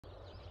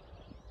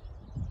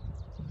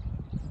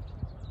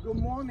Good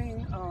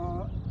morning.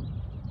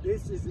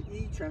 This is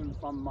Yichen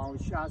from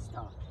Mount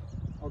Shasta.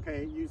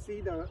 Okay, you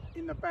see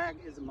in the back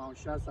is Mount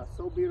Shasta,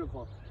 so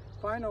beautiful.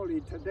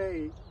 Finally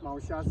today,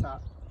 Mount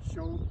Shasta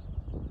showed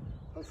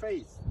her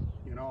face.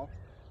 You know,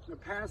 the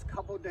past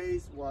couple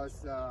days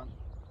was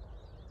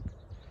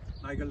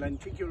like a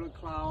lenticular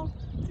cloud,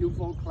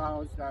 beautiful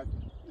clouds that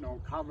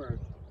cover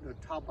the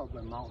top of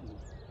the mountain.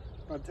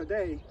 But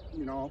today,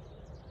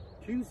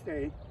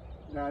 Tuesday,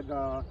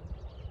 that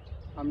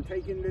I'm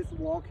taking this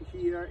walk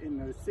here in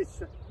the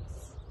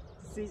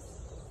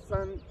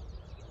Sisson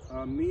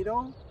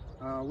Meadow,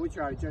 which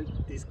I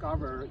just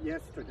discovered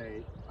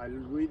yesterday. I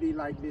really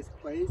like this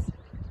place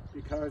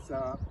because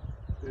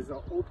there's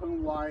an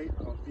open wide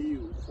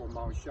view for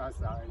Mount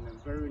Shasta and a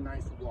very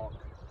nice walk,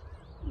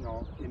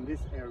 in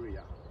this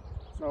area.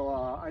 So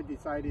I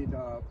decided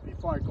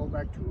before I go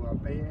back to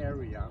Bay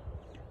Area,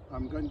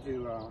 I'm going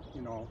to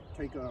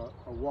take a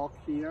walk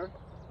here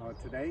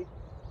today,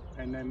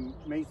 and then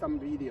make some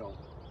video,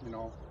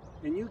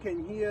 and you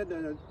can hear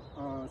the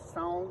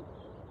sound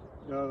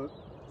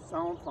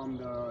from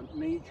the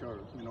nature,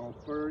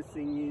 birds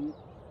singing.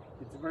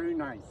 It's very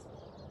nice,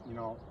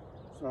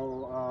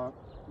 so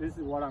this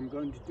is what I'm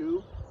going to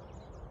do.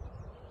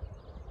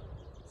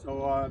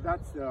 So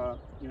that's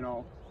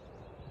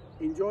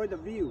enjoy the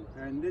view.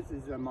 And this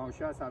is Mount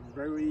Shasta,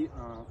 very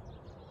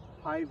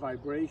high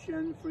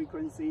vibration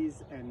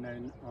frequencies, and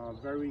then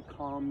very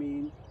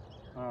calming,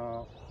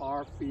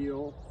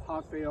 heartfelt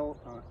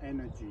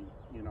energy,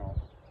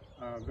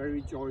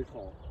 very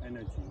joyful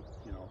energy,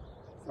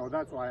 so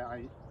that's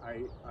why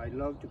I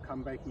love to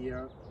come back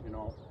here,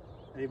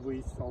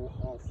 every so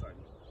often,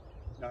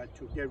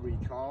 to get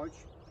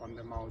recharged from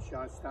the Mount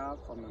Shasta,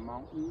 from the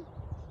mountain,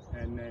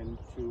 and then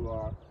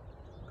to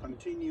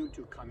continue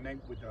to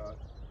connect with the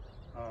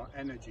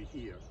energy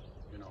here,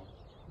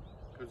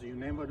 because you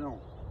never know.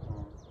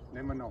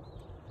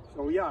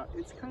 So yeah,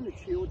 it's kind of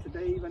chill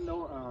today, even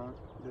though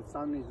the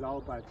sun is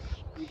out, but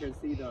you can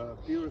see the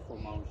beautiful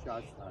Mount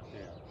Shasta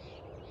there.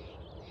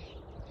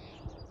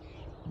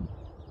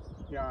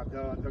 Yeah,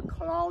 the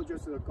cloud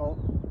just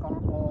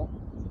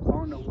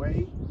gone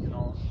away,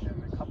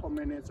 and a couple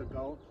minutes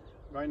ago.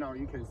 Right now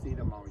you can see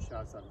the Mount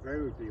Shasta,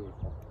 very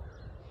beautiful.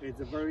 It's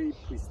very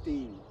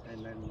pristine,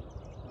 and then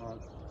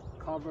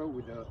covered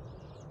with the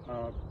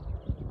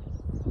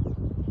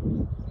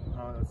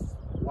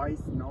white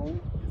snow.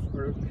 It's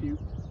very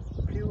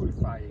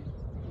purifying,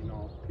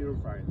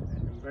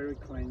 and very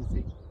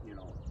cleansing,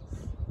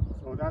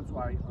 So that's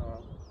why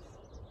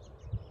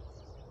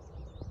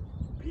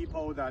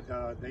people that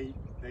they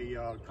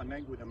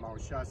connect with the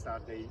Mount Shasta,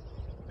 they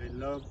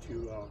love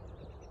to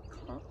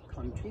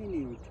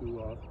continue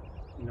to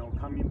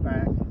coming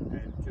back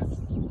and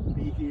just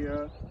be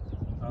here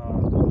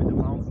with the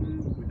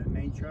mountain, with the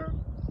nature.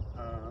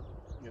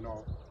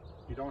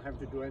 You don't have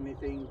to do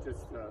anything,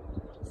 just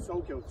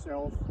soak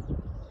yourself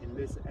in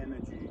this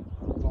energy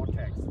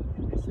vortex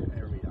in this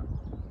area.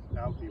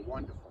 That would be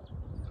wonderful.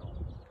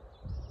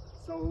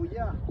 So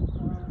yeah,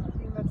 I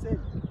think that's it.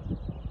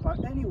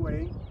 But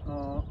anyway,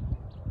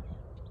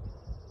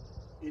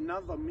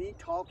 enough of me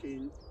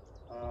talking.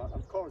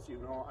 Of course,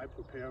 I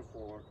prepare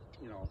for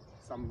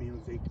some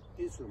music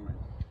instrument.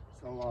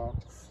 So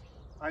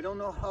I don't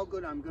know how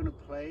good I'm gonna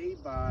play,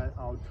 but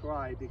I'll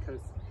try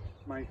because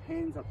my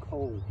hands are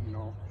cold.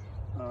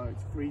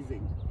 It's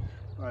freezing.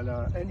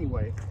 But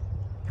anyway.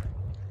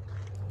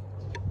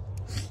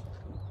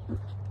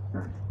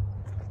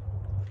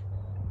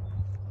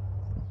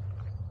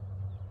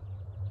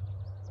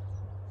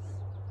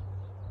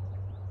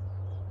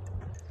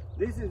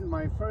 This is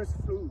my first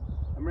flute,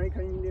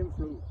 American Indian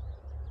flute.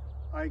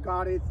 I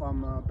got it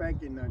from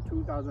back in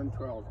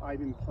 2012. I've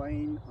been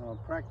playing,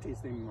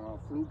 practicing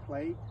flute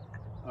play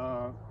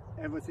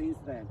ever since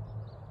then.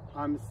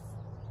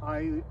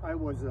 I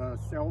was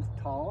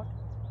self-taught.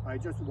 I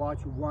just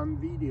watched one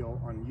video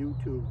on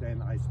YouTube,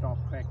 then I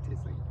stopped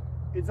practicing.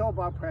 It's all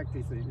about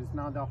practicing. It's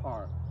not that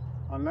hard,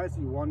 unless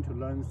you want to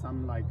learn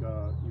some like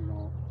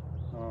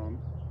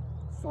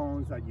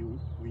songs that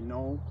we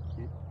know,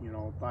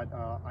 But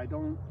I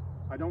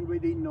don't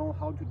really know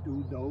how to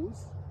do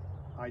those.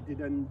 I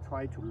didn't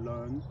try to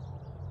learn.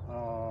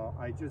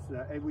 I just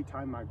every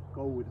time I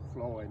go with the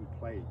flow and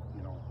play,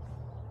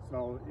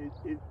 So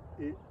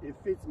it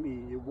fits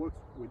me. It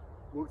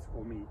works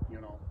for me,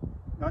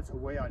 That's the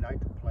way I like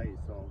to play.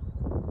 So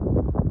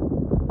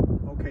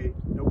okay,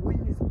 the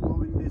wind is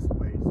blowing this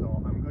way,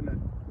 so I'm gonna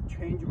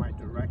change my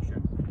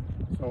direction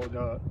so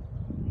the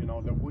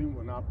wind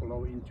will not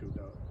blow into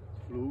the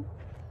flute.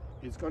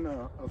 It's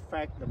gonna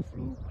affect the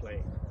flute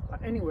play.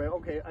 Anyway,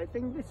 okay, I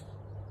think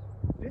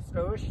this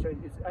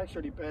direction is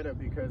actually better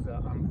because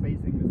I'm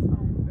facing the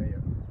sun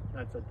there.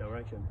 That's the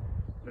direction.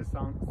 The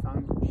sun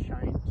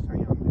shine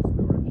on this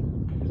direction.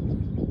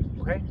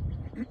 Okay.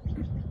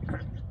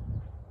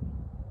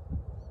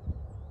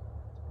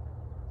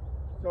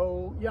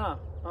 So yeah,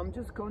 I'm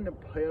just going to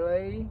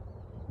play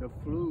the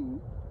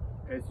flute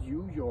as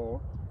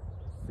usual,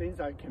 since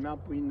I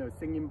cannot bring the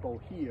singing bowl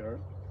here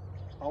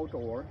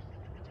outdoor.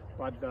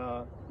 But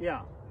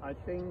yeah, I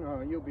think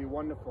it'll be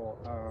wonderful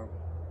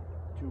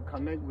to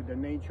connect with the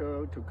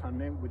nature, to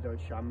connect with the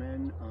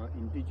shaman,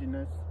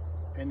 indigenous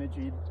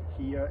energy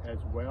here as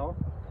well.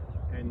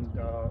 And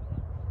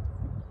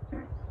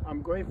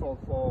I'm grateful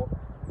for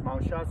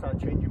Mount Shasta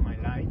changing my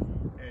life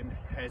and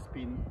has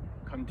been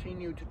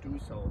continued to do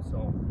so.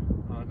 So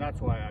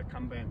that's why I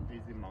come back and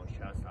visit Mount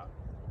Shasta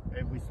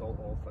every so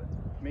often.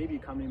 Maybe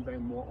coming back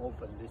more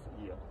often this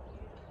year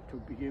to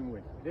begin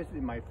with. This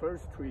is my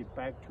first trip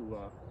back to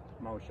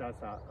Mount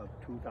Shasta of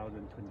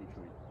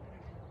 2023.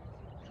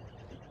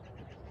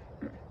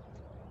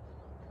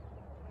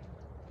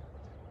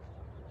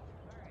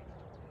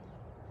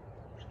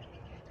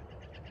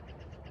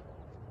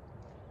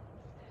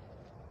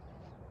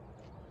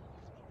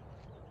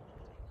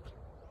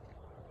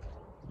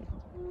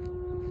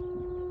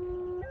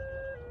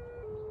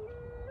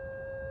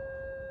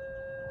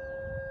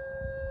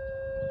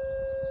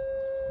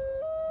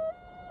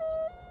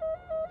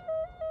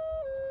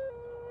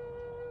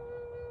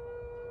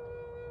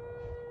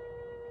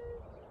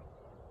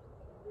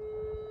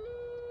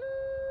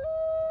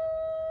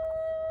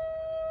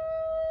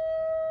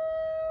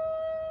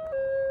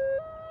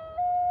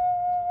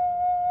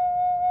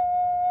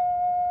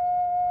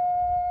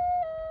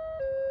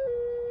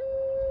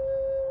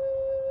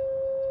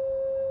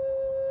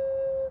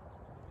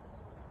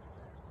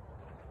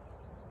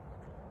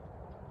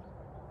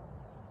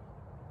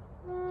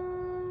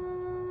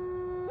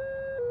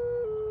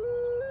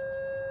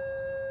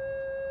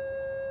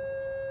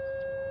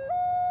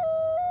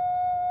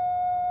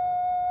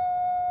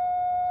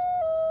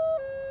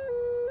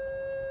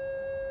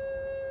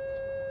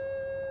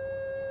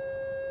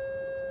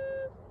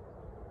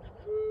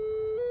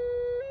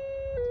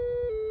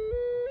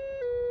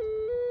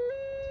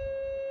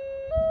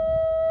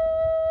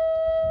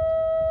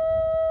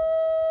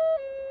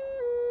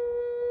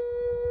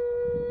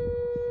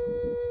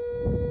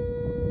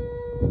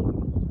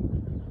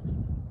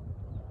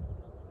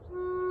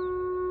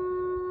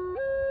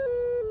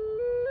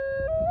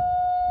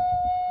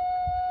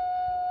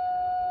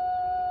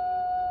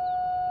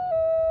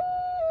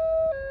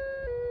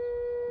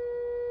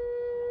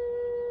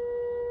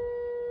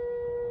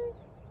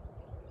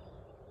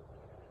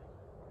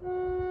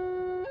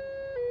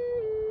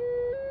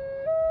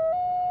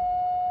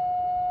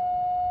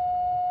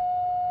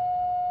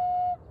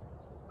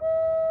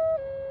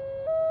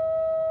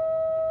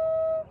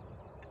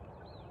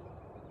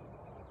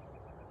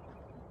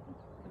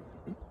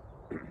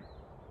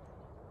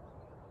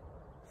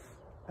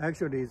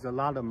 Actually, there's a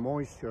lot of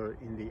moisture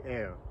in the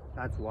air.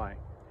 That's why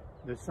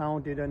the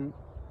sound didn't,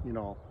 you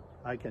know,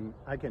 I can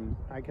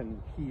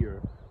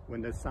hear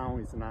when the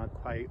sound is not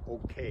quite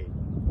okay.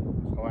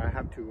 So I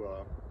have to,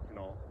 you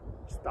know,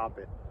 stop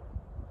it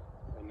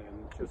and then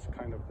just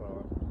kind of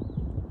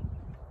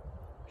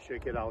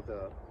shake it out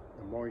the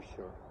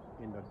moisture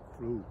in the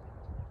flute,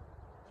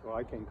 so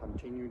I can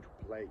continue to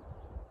play.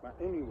 But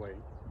anyway.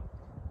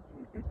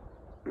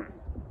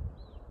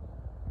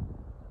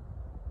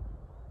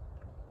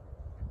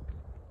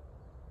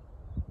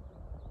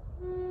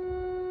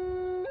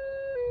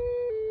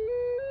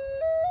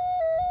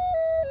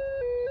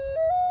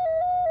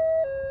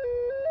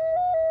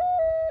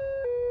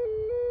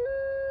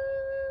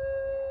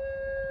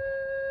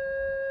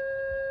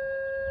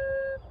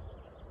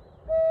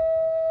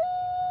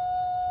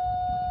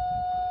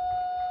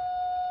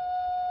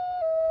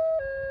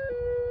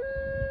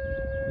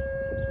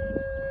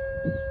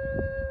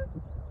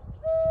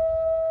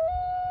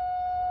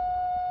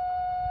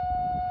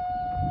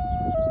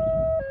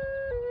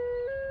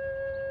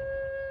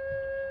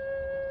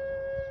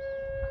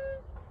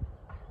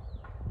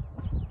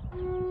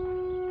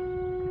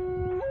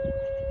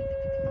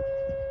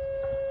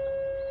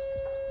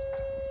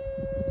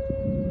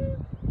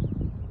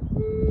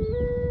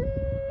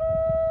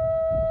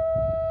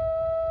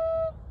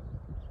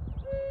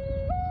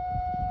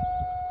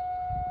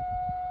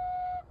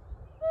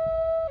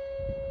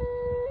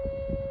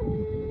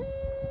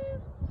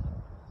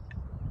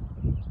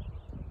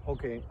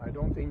 Okay, I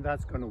don't think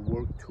that's going to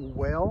work too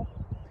well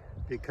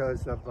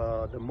because of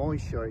the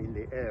moisture in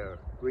the air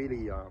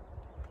really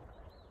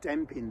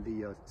dampen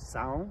the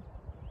sound.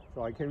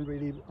 So I can't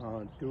really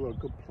do a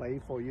good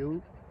play for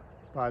you.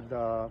 But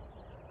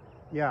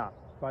yeah,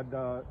 but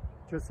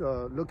just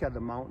look at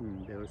the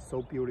mountain. They're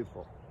so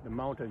beautiful. The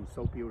mountain is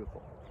so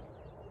beautiful.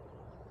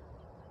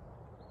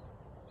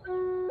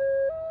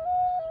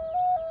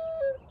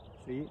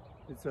 See,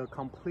 it's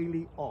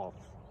completely off.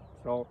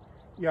 So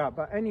yeah,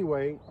 but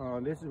anyway,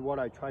 this is what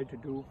I try to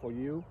do for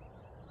you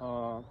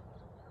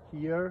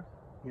here,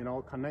 you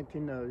know,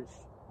 connecting the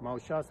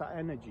Mount Shasta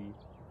energy,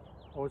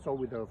 also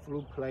with the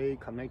flute play,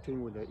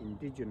 connecting with the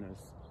indigenous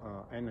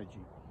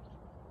energy.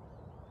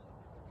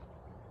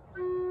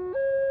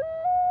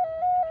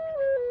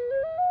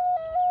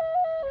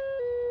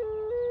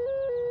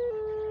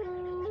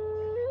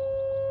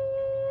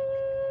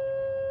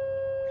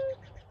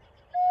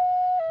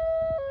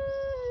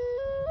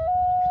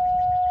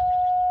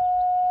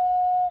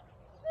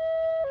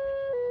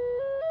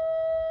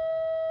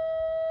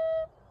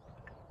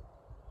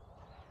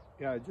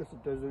 Yeah, it just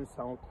doesn't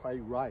sound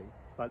quite right,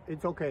 but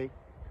it's okay.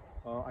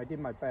 I did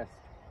my best.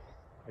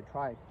 I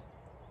tried.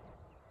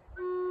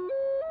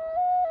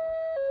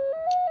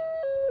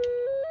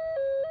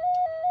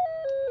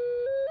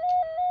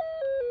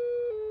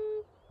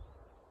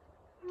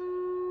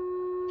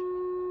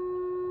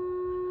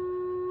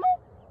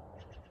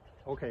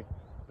 Okay,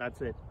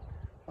 that's it.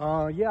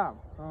 Yeah,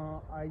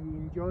 I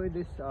enjoy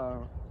this.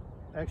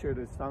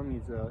 Actually, the sun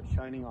is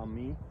shining on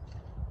me,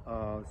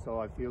 so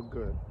I feel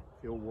good,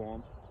 feel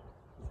warm.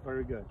 It's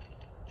very good.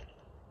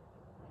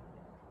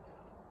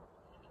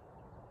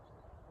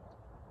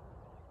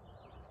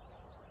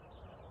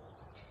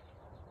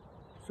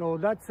 So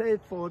that's it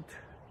for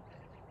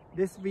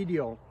this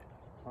video.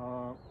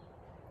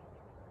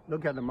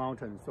 Look at the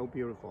mountain, so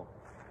beautiful.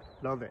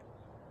 Love it.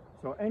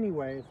 So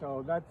anyway,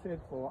 so that's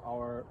it for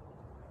our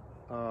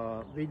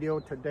video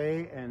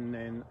today, and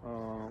then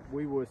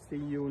we will see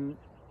you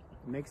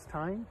next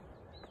time.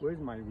 Where's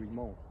my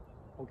remote?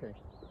 Okay,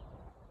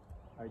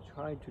 I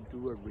tried to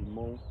do a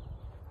remote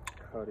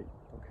cutting.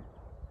 Okay,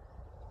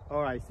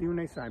 all right, see you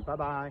next time. Bye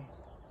bye.